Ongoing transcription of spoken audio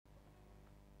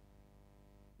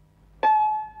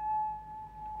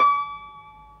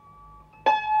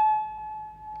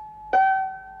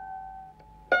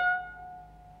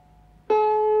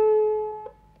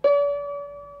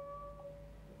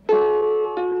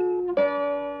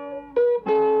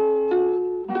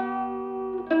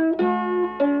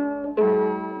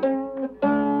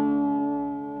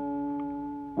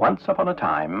Once upon a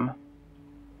time,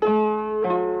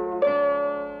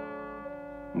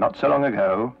 not so long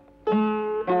ago,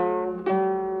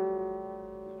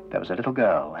 there was a little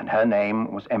girl, and her name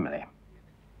was Emily.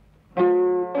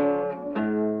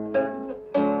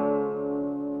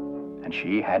 And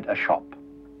she had a shop.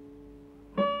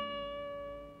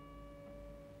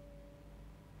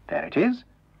 There it is.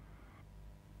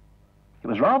 It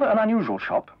was rather an unusual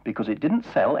shop because it didn't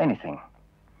sell anything.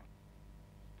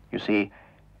 You see,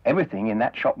 everything in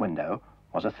that shop window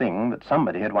was a thing that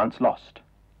somebody had once lost,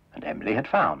 and Emily had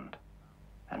found,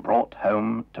 and brought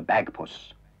home to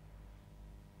Bagpuss.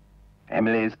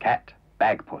 Emily's cat,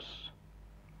 Bagpuss.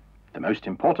 The most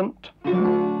important, the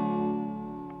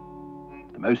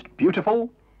most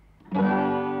beautiful,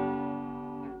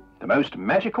 the most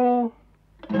magical,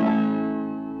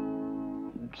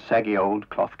 saggy old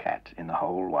cloth cat in the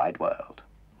whole wide world.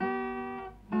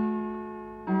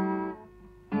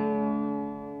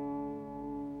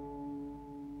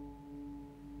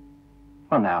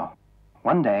 Well now,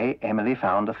 one day Emily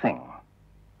found a thing.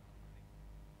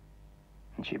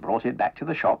 And she brought it back to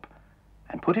the shop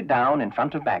and put it down in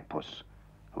front of Bagpuss,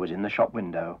 who was in the shop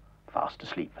window, fast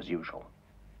asleep as usual.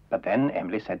 But then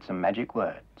Emily said some magic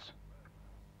words.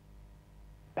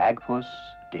 Bagpuss,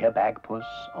 dear Bagpuss,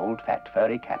 old fat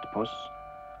furry cat puss,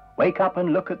 wake up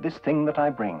and look at this thing that I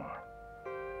bring.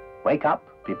 Wake up,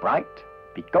 be bright,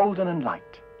 be golden and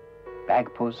light.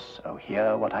 Bagpuss, oh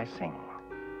hear what I sing.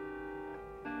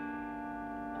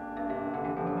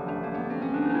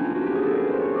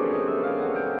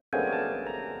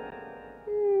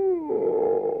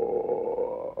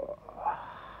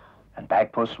 And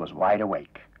Bagpuss was wide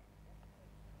awake.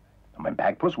 And when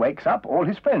Bagpuss wakes up, all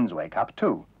his friends wake up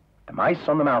too. The mice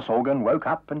on the mouse organ woke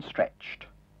up and stretched.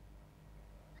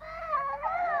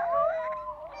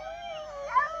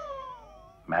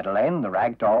 Madeleine, the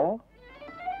rag doll.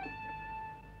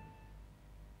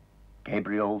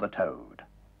 Gabriel, the toad.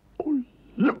 Oh,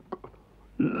 look!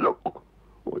 Look!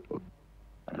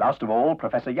 And last of all,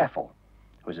 Professor Yaffle,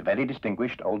 who was a very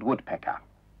distinguished old woodpecker.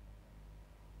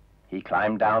 He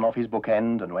climbed down off his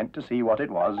bookend and went to see what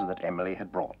it was that Emily had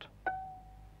brought.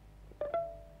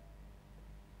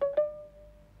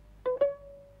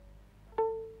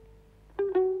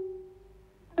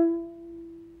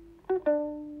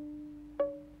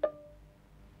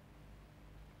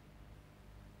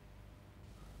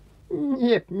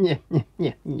 Yep.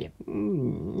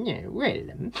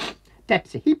 Well,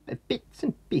 that's a heap of bits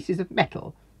and pieces of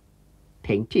metal.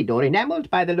 Painted or enamelled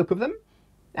by the look of them.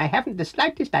 I haven't the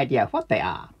slightest idea what they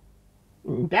are.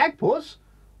 Bagpuss,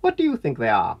 what do you think they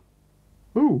are?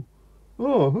 Well,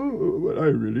 I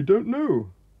really don't know.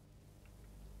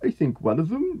 I think one of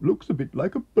them looks a bit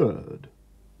like a bird.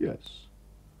 Yes.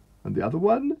 And the other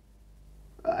one,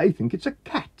 I think it's a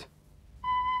cat.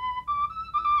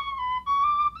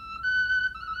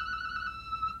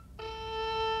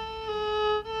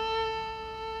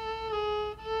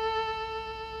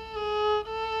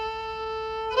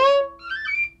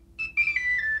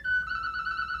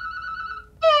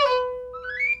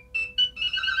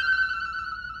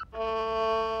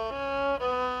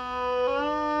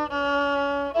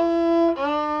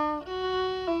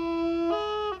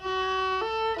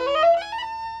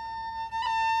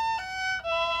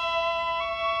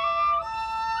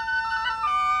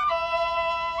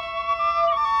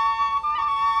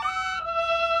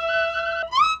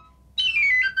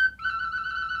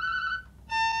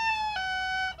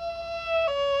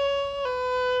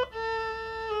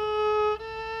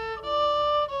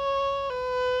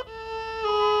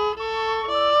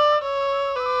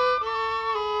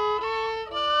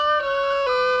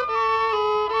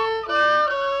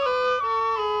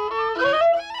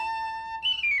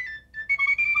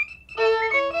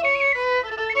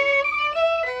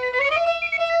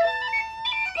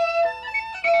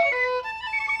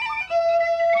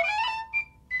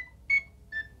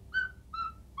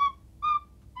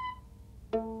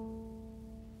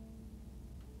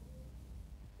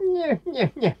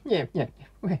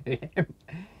 Well,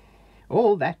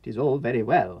 all that is all very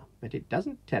well, but it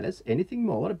doesn't tell us anything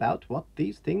more about what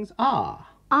these things are.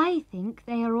 I think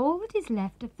they are all that is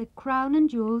left of the crown and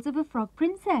jewels of a frog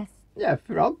princess. A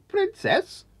frog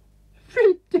princess?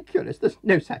 Ridiculous, there's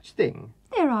no such thing.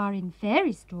 There are in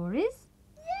fairy stories.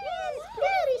 Yes,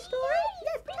 fairy story.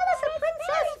 Yes, tell us a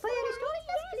princess fairy story.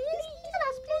 Yes, please. Tell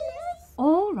us, please.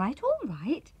 All right.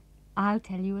 I'll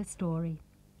tell you a story.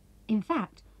 In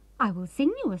fact, I will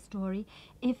sing you a story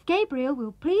if Gabriel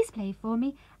will please play for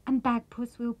me and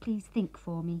Bagpuss will please think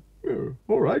for me.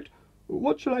 All right.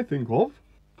 What shall I think of?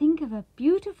 Think of a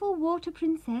beautiful water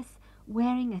princess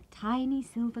wearing a tiny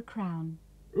silver crown.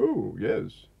 Oh,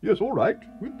 yes. Yes, all right.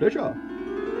 With pleasure.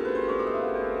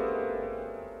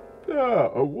 There,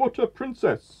 a water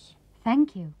princess.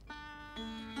 Thank you.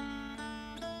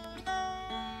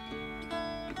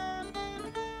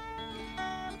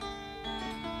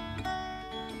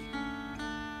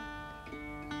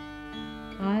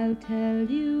 I'll tell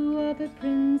you of a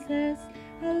princess,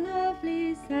 a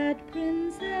lovely sad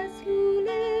princess who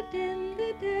lived in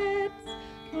the depths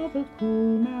of a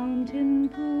cool mountain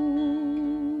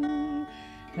pool.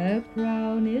 Her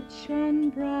crown it shone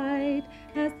bright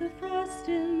as the frost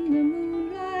in the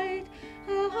moonlight.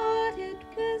 Her heart it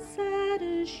was sad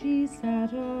as she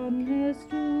sat on her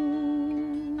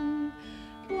stool.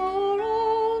 For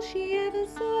all she ever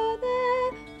saw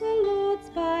there were lords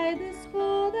by the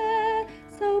score there,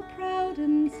 so proud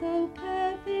and so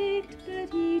perfect,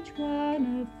 but each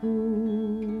one a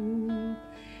fool.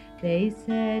 They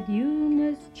said, you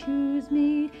must choose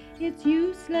me, it's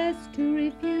useless to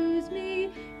refuse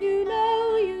me. You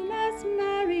know you must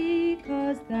marry,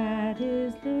 'cause that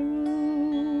is the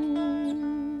rule.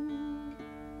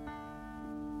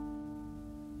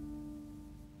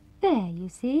 There, you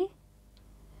see.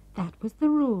 That was the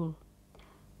rule.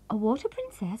 A water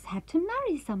princess had to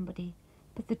marry somebody,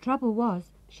 but the trouble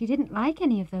was she didn't like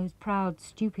any of those proud,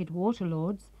 stupid water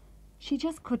lords. She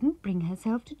just couldn't bring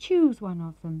herself to choose one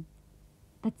of them.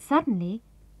 But suddenly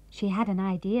she had an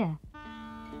idea.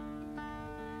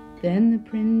 Then the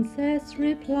princess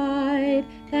replied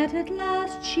that at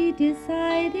last she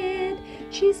decided.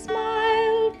 She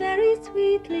smiled very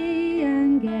sweetly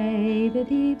and gave a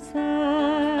deep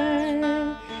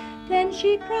sigh. Then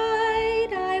she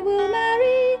cried, I will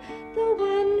marry the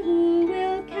one who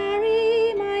will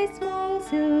carry my small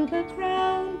silver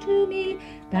crown to me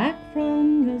back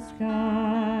from the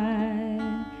sky.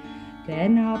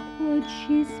 Then upward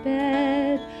she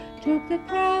sped, took the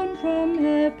crown from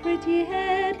her pretty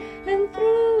head, and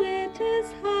threw it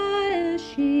as high as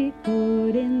she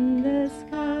could in the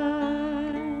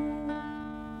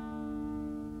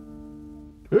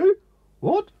sky. Eh?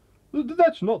 What?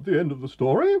 That's not the end of the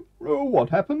story. What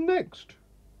happened next?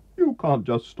 You can't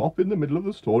just stop in the middle of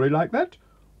the story like that.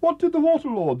 What did the water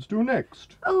lords do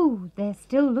next? Oh, they're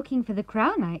still looking for the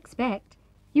crown, I expect.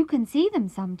 You can see them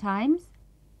sometimes.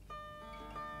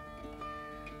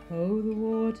 Oh, the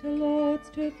water lords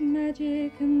took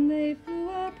magic and they flew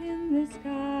up in the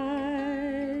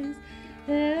skies.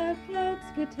 Their cloaks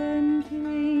were turned to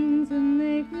wings and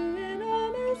they grew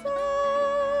enormous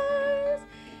eyes.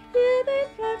 Here they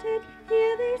fluttered,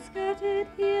 here they scattered,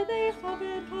 here they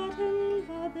hovered, hot and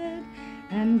bothered,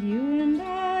 and you and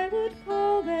I would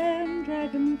call them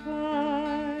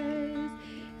dragonflies.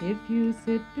 If you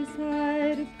sit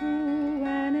beside a pool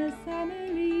when a summer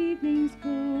evening's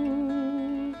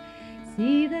cool,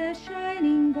 see their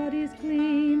shining bodies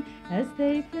gleam as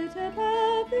they flit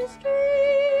above the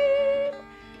stream.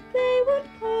 They would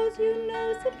cause you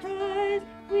no surprise,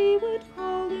 we would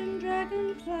call them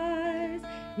dragonflies.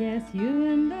 Yes, you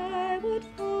and I would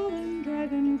call them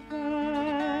dragonflies.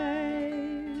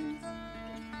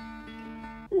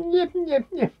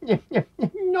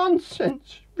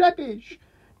 Nonsense! Rubbish!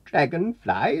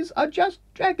 Dragonflies are just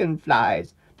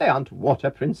dragonflies. They aren't water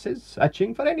princes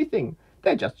searching for anything.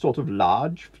 They're just sort of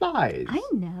large flies.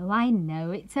 I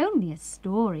know. It's only a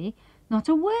story. Not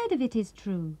a word of it is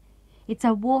true. It's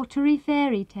a watery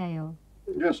fairy tale.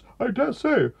 Yes, I dare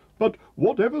say. But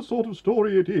whatever sort of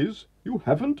story it is, you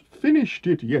haven't finished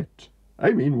it yet.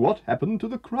 I mean, what happened to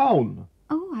the crown?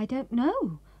 Oh, I don't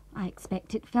know. I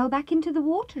expect it fell back into the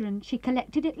water and she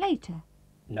collected it later.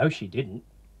 No, she didn't.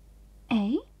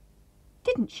 Eh?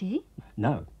 Didn't she?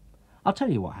 No. I'll tell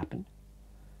you what happened.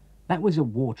 That was a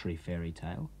watery fairy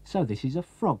tale, so this is a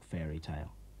frog fairy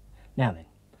tale. Now then,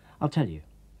 I'll tell you.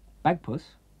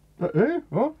 Bagpuss,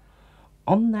 Huh?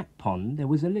 on that pond there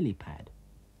was a lily pad,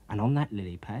 and on that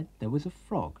lily pad there was a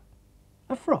frog.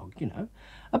 A frog, you know,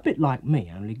 a bit like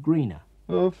me, only greener.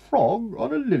 A frog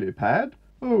on a lily pad?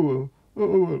 Oh,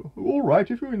 all right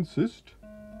if you insist.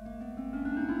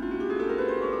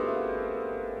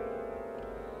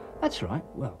 That's right.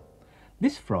 Well,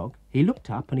 this frog, he looked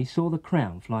up and he saw the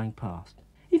crown flying past.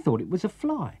 He thought it was a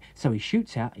fly, so he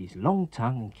shoots out his long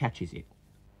tongue and catches it.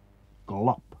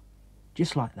 Glop.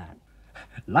 Just like that.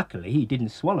 Luckily, he didn't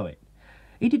swallow it.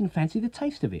 He didn't fancy the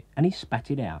taste of it, and he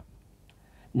spat it out.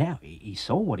 Now he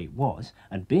saw what it was,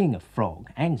 and being a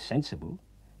frog and sensible,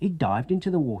 he dived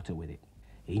into the water with it.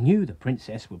 He knew the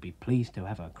princess would be pleased to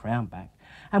have her crown back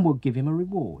and would give him a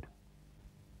reward.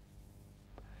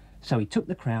 So he took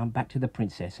the crown back to the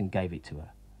princess and gave it to her,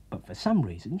 but for some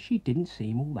reason she didn't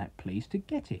seem all that pleased to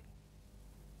get it.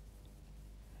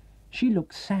 She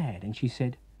looked sad and she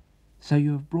said, "So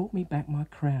you have brought me back my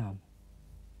crown?"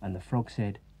 And the frog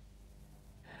said,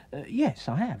 "Yes,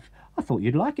 I have. I thought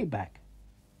you'd like it back."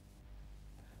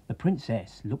 The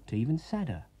princess looked even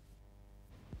sadder.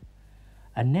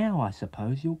 "And now I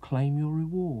suppose you'll claim your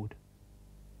reward."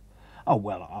 "Oh,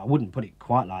 well, I wouldn't put it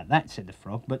quite like that," said the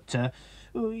frog, "but,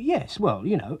 yes, well,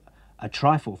 you know, a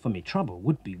trifle for me trouble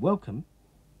would be welcome."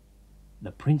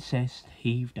 The princess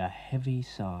heaved a heavy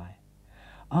sigh.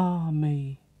 "Ah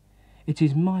me, it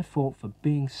is my fault for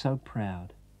being so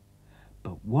proud.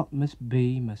 But what must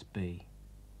be, must be.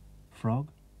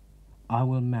 Frog, I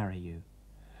will marry you."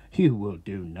 "You will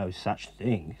do no such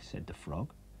thing," said the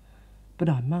frog. "But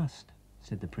I must,"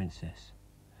 said the princess.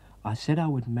 "I said I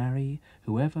would marry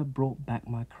whoever brought back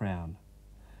my crown,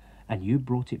 and you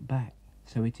brought it back,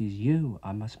 so it is you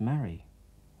I must marry."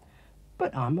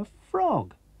 "But I'm a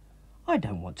frog. I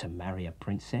don't want to marry a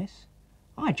princess.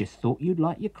 I just thought you'd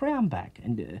like your crown back,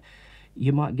 and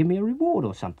you might give me a reward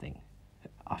or something.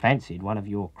 I fancied one of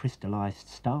your crystallized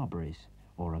starberries,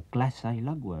 or a glacé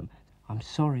lugworm." "I'm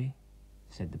sorry,"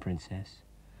 said the princess.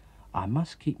 "I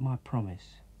must keep my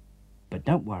promise. But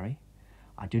don't worry,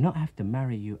 I do not have to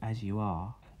marry you as you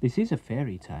are. This is a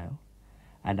fairy tale,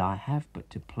 and I have but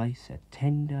to place a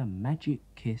tender magic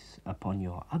kiss upon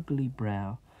your ugly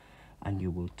brow, and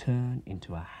you will turn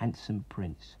into a handsome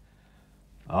prince."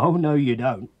 "Oh, no, you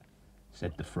don't,"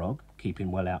 said the frog,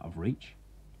 keeping well out of reach.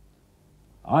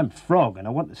 "I'm frog, and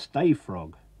I want to stay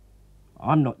frog.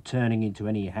 I'm not turning into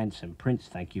any handsome prince,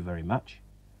 thank you very much."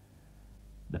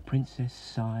 The princess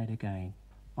sighed again.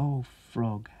 "Oh,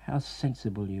 frog, how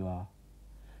sensible you are.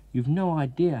 You've no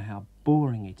idea how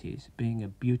boring it is being a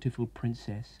beautiful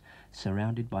princess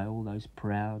surrounded by all those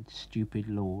proud, stupid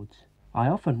lords. I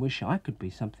often wish I could be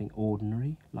something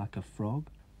ordinary, like a frog."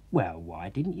 "Well, why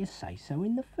didn't you say so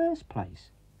in the first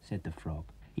place?" said the frog.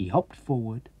 He hopped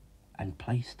forward and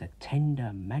placed a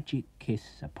tender magic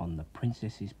kiss upon the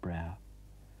princess's brow.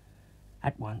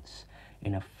 At once,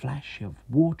 in a flash of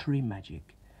watery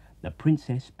magic, the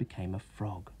princess became a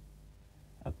frog.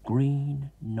 A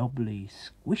green, knobbly,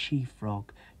 squishy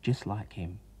frog just like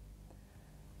him.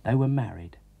 They were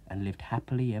married and lived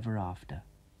happily ever after.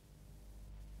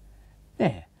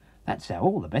 There, that's how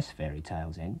all the best fairy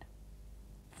tales end.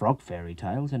 Frog fairy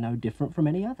tales are no different from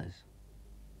any others.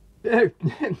 Well,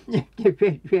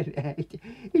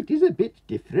 it is a bit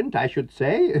different, I should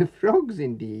say. Frogs,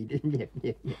 indeed.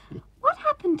 What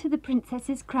happened to the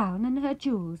princess's crown and her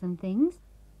jewels and things?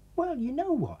 Well, you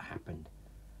know what happened.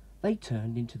 They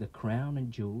turned into the crown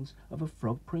and jewels of a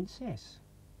frog princess.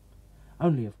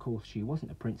 Only, of course, she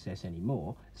wasn't a princess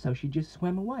anymore, so she just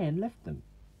swam away and left them.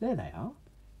 There they are.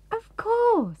 Of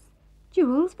course.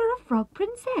 Jewels for a frog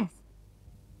princess.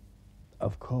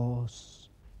 Of course,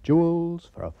 jewels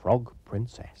for a frog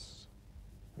princess.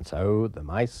 And so the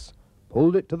mice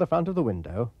pulled it to the front of the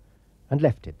window and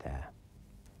left it there,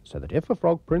 so that if a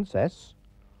frog princess,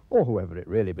 or whoever it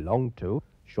really belonged to,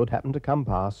 should happen to come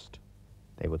past,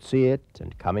 they would see it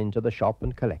and come into the shop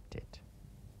and collect it.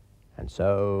 And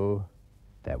so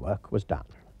their work was done.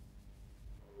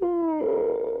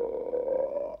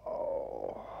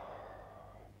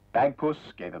 Bagpuss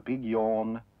gave a big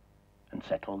yawn and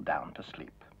settled down to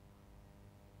sleep.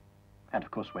 And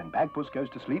of course, when Bagpuss goes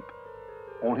to sleep,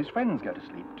 all his friends go to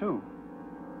sleep too.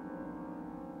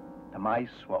 The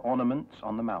mice were ornaments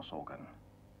on the mouse organ.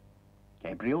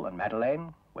 Gabriel and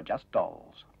Madeleine were just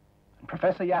dolls. And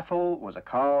Professor Yaffle was a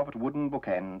carved wooden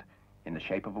bookend in the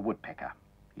shape of a woodpecker.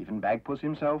 Even Bagpuss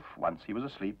himself, once he was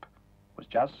asleep, was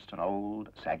just an old,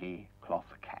 saggy cloth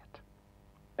cat.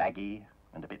 Baggy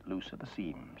and a bit loose at the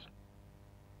seams.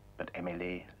 But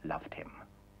Emily loved him.